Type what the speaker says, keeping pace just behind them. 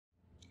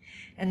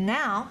And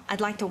now,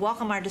 I'd like to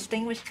welcome our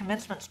distinguished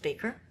commencement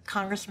speaker,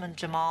 Congressman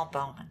Jamaal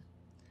Bowman.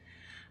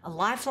 A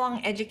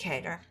lifelong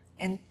educator,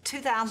 in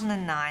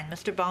 2009,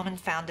 Mr. Bowman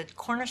founded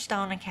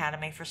Cornerstone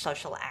Academy for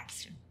Social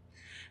Action,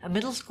 a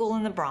middle school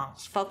in the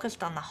Bronx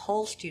focused on the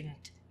whole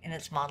student in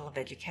its model of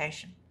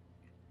education.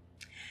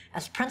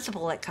 As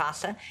principal at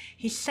CASA,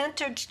 he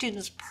centered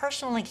students'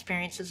 personal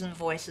experiences and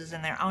voices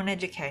in their own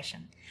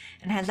education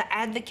and has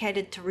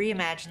advocated to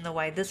reimagine the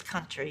way this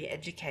country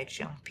educates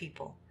young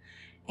people,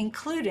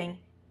 including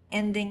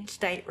ending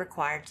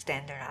state-required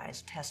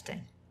standardized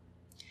testing.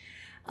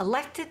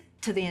 Elected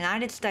to the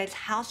United States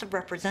House of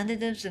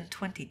Representatives in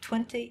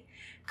 2020,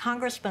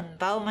 Congressman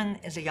Bowman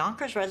is a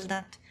Yonkers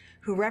resident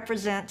who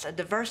represents a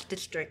diverse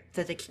district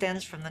that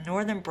extends from the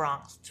northern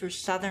Bronx through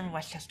southern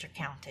Westchester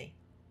County.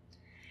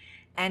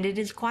 And it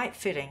is quite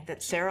fitting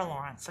that Sarah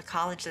Lawrence, a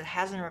college that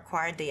hasn't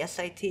required the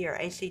SAT or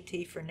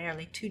ACT for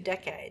nearly 2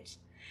 decades,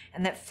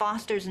 and that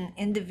fosters an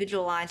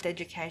individualized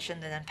education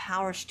that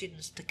empowers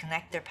students to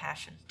connect their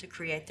passions to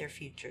create their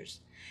futures,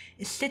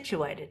 is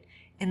situated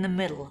in the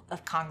middle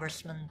of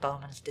Congressman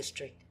Bowman's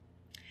district.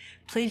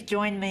 Please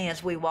join me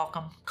as we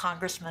welcome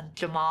Congressman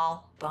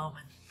Jamaal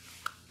Bowman.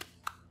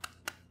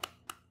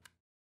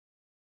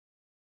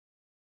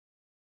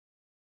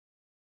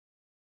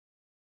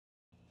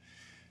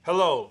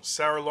 Hello,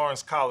 Sarah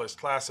Lawrence College,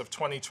 class of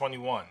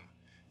 2021.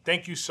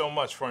 Thank you so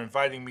much for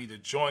inviting me to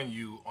join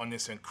you on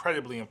this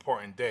incredibly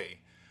important day.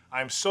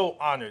 I am so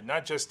honored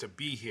not just to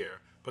be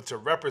here, but to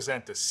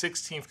represent the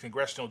 16th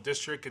Congressional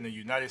District in the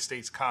United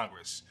States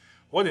Congress.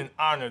 What an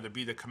honor to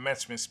be the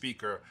commencement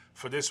speaker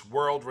for this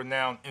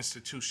world-renowned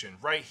institution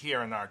right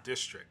here in our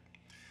district.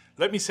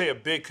 Let me say a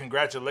big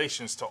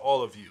congratulations to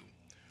all of you.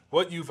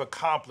 What you've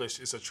accomplished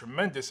is a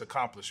tremendous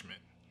accomplishment.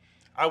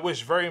 I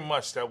wish very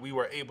much that we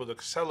were able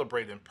to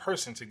celebrate in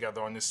person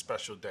together on this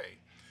special day.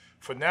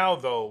 For now,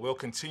 though, we'll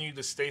continue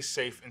to stay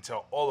safe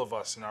until all of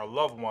us and our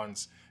loved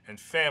ones and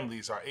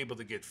families are able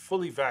to get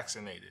fully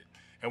vaccinated,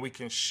 and we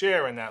can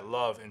share in that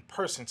love in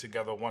person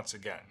together once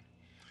again.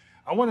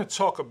 I want to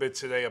talk a bit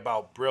today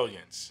about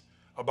brilliance,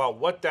 about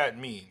what that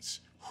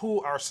means,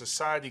 who our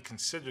society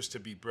considers to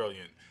be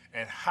brilliant,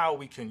 and how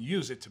we can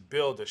use it to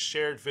build a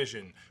shared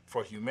vision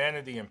for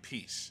humanity and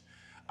peace.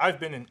 I've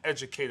been an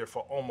educator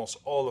for almost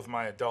all of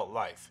my adult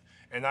life,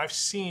 and I've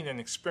seen and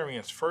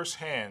experienced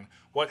firsthand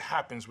what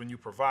happens when you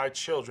provide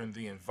children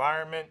the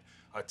environment,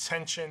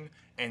 attention,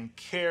 and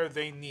care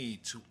they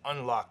need to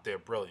unlock their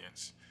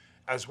brilliance,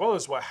 as well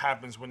as what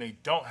happens when they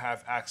don't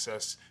have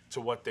access to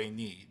what they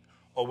need,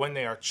 or when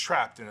they are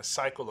trapped in a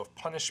cycle of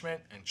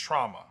punishment and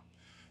trauma.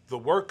 The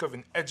work of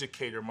an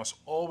educator must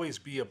always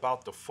be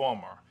about the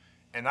former,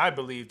 and I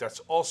believe that's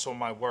also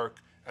my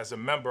work as a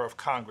member of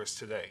Congress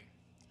today.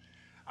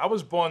 I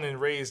was born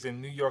and raised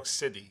in New York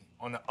City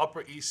on the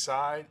Upper East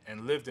Side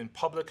and lived in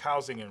public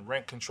housing and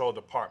rent-controlled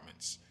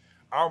apartments.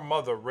 Our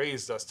mother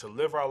raised us to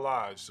live our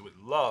lives with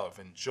love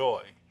and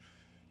joy.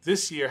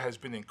 This year has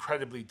been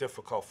incredibly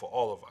difficult for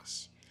all of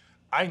us.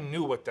 I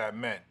knew what that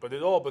meant, but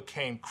it all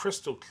became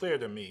crystal clear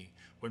to me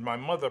when my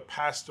mother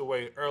passed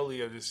away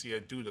earlier this year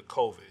due to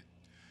COVID.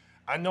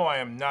 I know I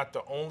am not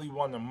the only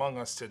one among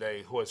us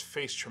today who has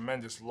faced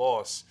tremendous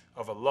loss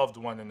of a loved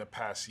one in the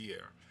past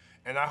year,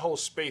 and I hold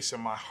space in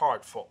my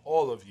heart for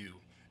all of you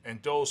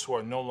and those who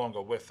are no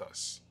longer with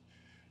us.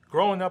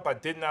 Growing up, I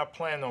did not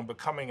plan on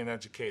becoming an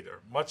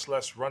educator, much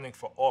less running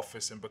for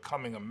office and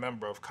becoming a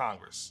member of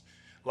Congress.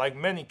 Like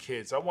many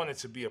kids, I wanted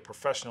to be a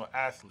professional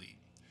athlete.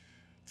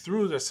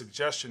 Through the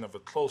suggestion of a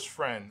close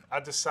friend,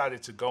 I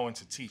decided to go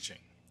into teaching.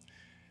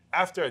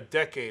 After a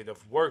decade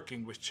of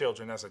working with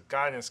children as a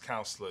guidance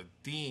counselor,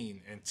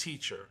 dean, and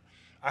teacher,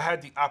 I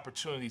had the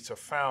opportunity to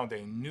found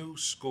a new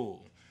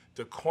school,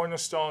 the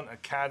Cornerstone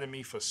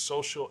Academy for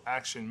Social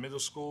Action Middle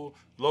School,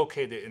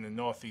 located in the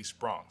Northeast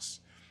Bronx.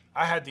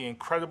 I had the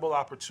incredible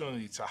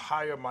opportunity to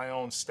hire my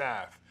own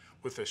staff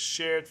with a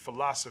shared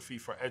philosophy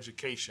for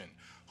education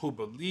who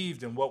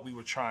believed in what we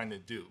were trying to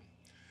do.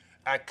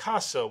 At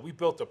CASA, we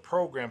built a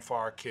program for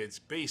our kids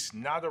based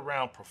not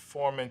around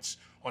performance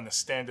on a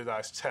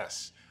standardized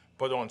test,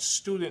 but on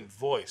student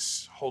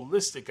voice,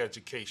 holistic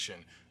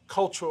education,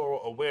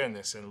 cultural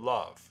awareness, and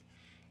love.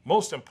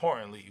 Most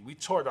importantly, we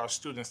taught our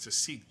students to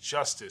seek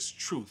justice,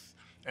 truth,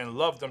 and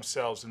love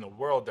themselves in a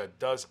world that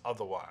does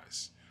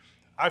otherwise.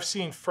 I've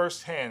seen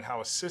firsthand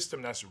how a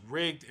system that's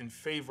rigged in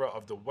favor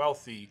of the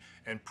wealthy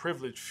and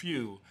privileged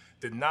few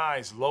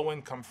denies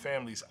low-income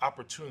families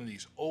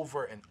opportunities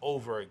over and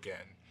over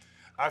again.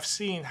 I've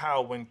seen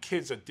how when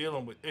kids are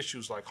dealing with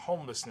issues like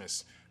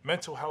homelessness,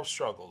 mental health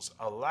struggles,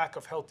 a lack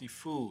of healthy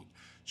food,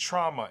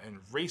 trauma, and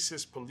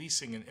racist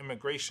policing and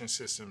immigration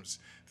systems,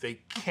 they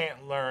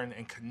can't learn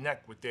and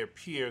connect with their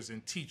peers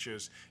and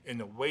teachers in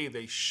the way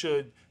they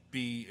should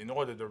be in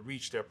order to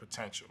reach their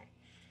potential.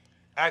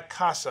 At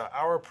CASA,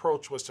 our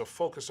approach was to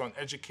focus on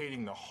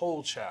educating the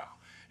whole child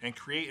and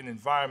create an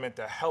environment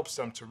that helps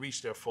them to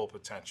reach their full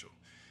potential.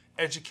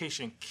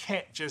 Education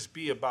can't just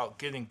be about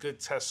getting good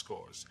test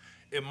scores.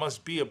 It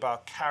must be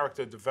about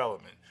character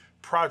development,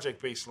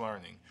 project-based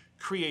learning,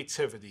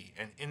 creativity,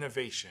 and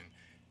innovation.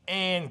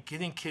 and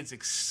getting kids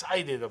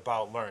excited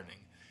about learning.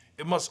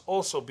 It must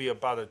also be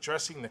about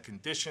addressing the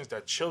conditions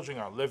that children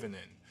are living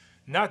in,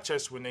 not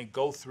just when they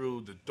go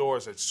through the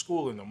doors at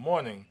school in the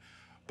morning,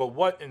 but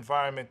what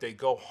environment they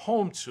go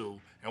home to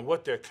and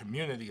what their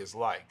community is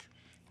like.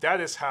 That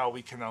is how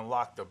we can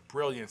unlock the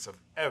brilliance of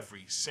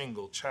every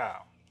single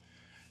child.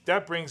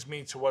 That brings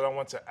me to what I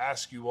want to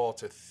ask you all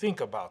to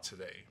think about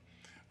today.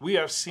 We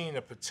have seen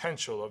the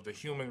potential of the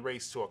human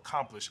race to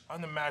accomplish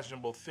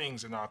unimaginable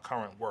things in our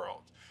current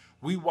world.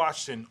 We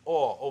watched in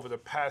awe over the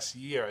past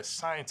year as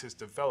scientists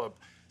develop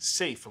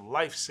safe,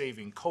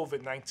 life-saving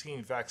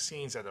COVID-19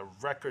 vaccines at a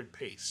record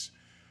pace.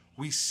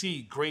 We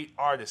see great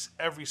artists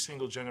every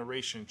single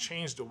generation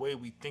change the way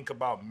we think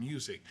about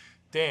music,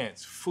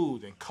 dance,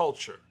 food, and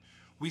culture.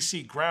 We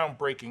see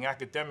groundbreaking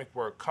academic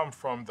work come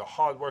from the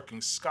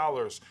hardworking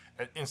scholars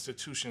at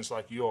institutions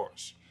like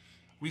yours.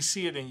 We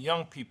see it in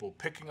young people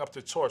picking up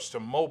the torch to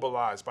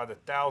mobilize by the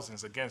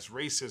thousands against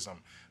racism,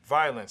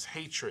 violence,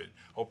 hatred,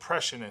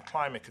 oppression, and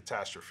climate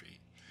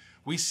catastrophe.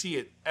 We see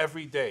it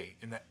every day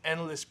in the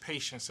endless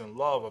patience and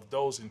love of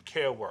those in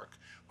care work,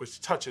 which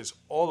touches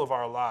all of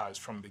our lives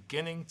from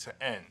beginning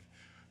to end,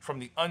 from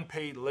the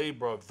unpaid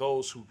labor of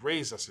those who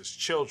raise us as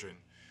children,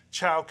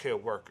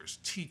 childcare workers,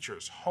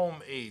 teachers,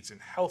 home aides, and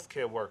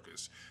healthcare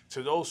workers,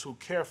 to those who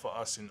care for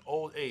us in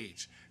old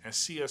age and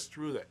see us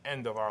through the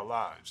end of our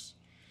lives.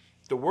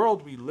 The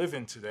world we live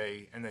in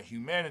today and the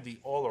humanity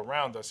all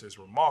around us is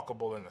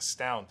remarkable and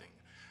astounding.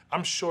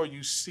 I'm sure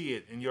you see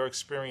it in your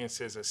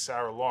experiences as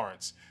Sarah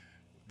Lawrence,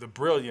 the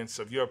brilliance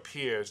of your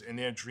peers and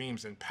their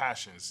dreams and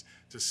passions,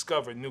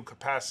 discover new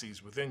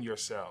capacities within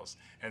yourselves,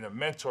 and the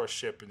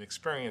mentorship and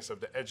experience of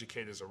the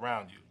educators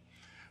around you.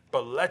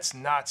 But let's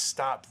not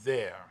stop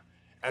there.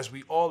 As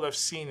we all have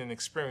seen and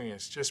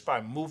experienced just by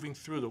moving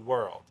through the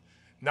world,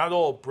 not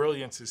all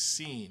brilliance is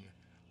seen,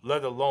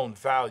 let alone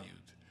valued.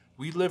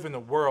 We live in a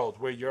world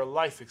where your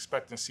life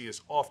expectancy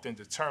is often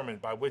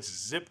determined by which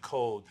zip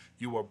code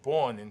you were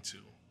born into.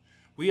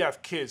 We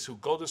have kids who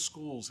go to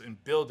schools in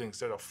buildings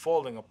that are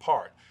falling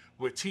apart,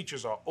 where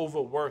teachers are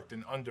overworked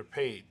and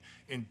underpaid,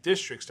 in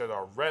districts that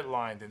are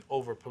redlined and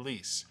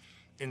over-policed.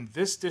 In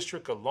this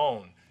district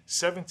alone,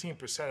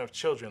 17% of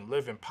children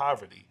live in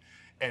poverty,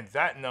 and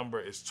that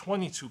number is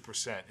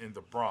 22% in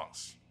the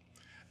Bronx.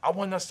 I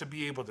want us to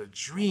be able to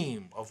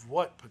dream of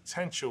what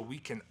potential we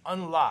can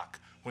unlock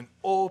when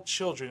all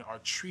children are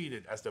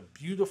treated as the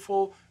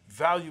beautiful,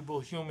 valuable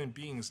human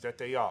beings that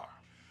they are.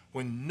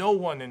 When no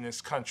one in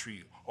this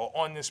country or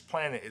on this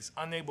planet is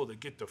unable to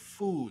get the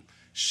food,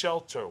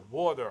 shelter,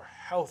 water,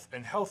 health,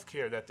 and health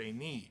care that they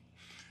need.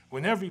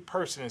 When every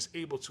person is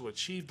able to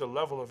achieve the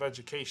level of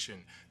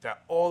education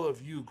that all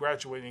of you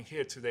graduating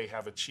here today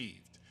have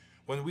achieved.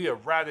 When we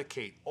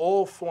eradicate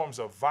all forms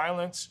of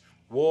violence,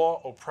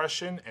 war,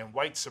 oppression, and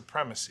white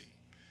supremacy.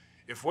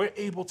 If we're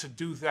able to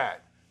do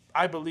that,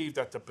 I believe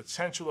that the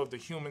potential of the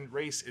human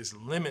race is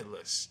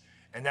limitless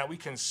and that we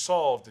can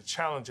solve the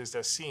challenges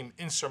that seem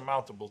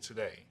insurmountable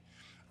today.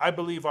 I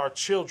believe our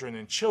children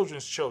and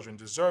children's children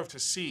deserve to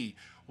see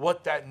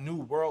what that new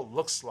world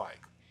looks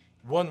like,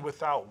 one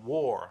without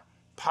war,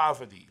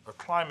 poverty, a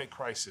climate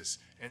crisis,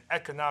 an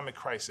economic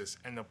crisis,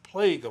 and the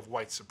plague of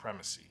white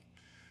supremacy.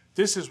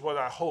 This is what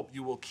I hope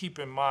you will keep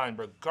in mind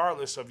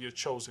regardless of your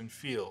chosen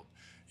field,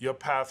 your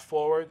path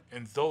forward,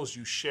 and those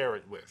you share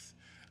it with.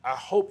 I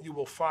hope you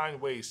will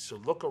find ways to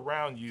look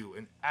around you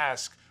and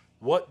ask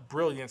what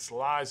brilliance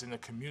lies in the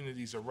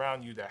communities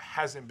around you that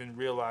hasn't been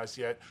realized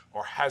yet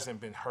or hasn't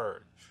been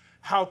heard.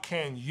 How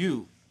can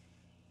you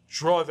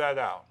draw that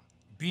out?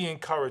 Be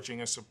encouraging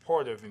and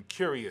supportive and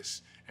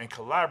curious and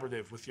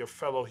collaborative with your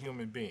fellow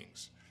human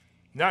beings,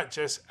 not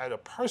just at a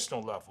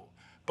personal level,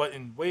 but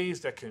in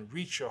ways that can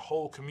reach your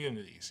whole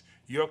communities,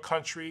 your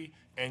country,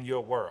 and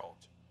your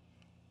world.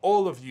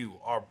 All of you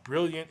are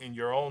brilliant in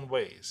your own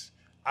ways.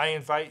 I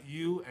invite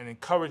you and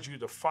encourage you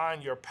to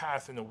find your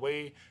path in a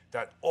way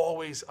that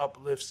always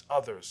uplifts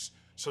others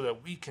so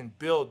that we can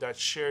build that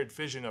shared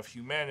vision of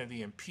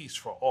humanity and peace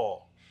for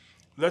all.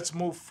 Let's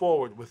move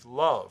forward with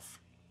love.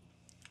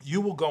 You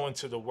will go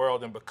into the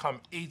world and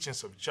become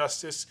agents of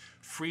justice,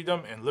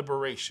 freedom, and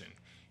liberation.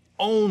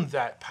 Own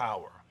that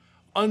power.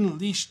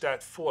 Unleash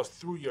that force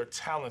through your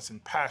talents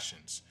and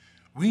passions.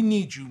 We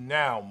need you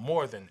now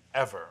more than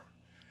ever.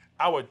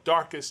 Our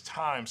darkest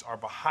times are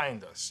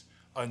behind us.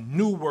 A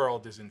new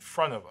world is in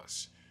front of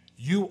us.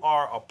 You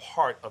are a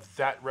part of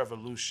that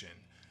revolution.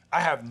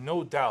 I have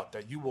no doubt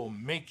that you will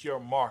make your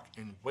mark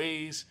in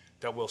ways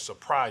that will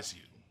surprise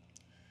you.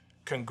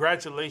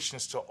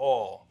 Congratulations to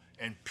all,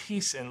 and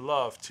peace and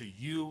love to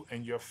you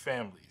and your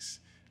families.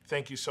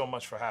 Thank you so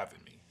much for having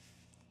me.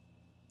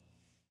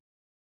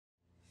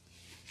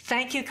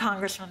 Thank you,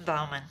 Congressman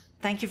Bowman.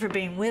 Thank you for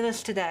being with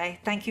us today.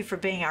 Thank you for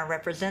being our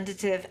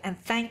representative, and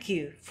thank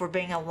you for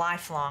being a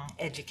lifelong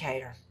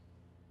educator.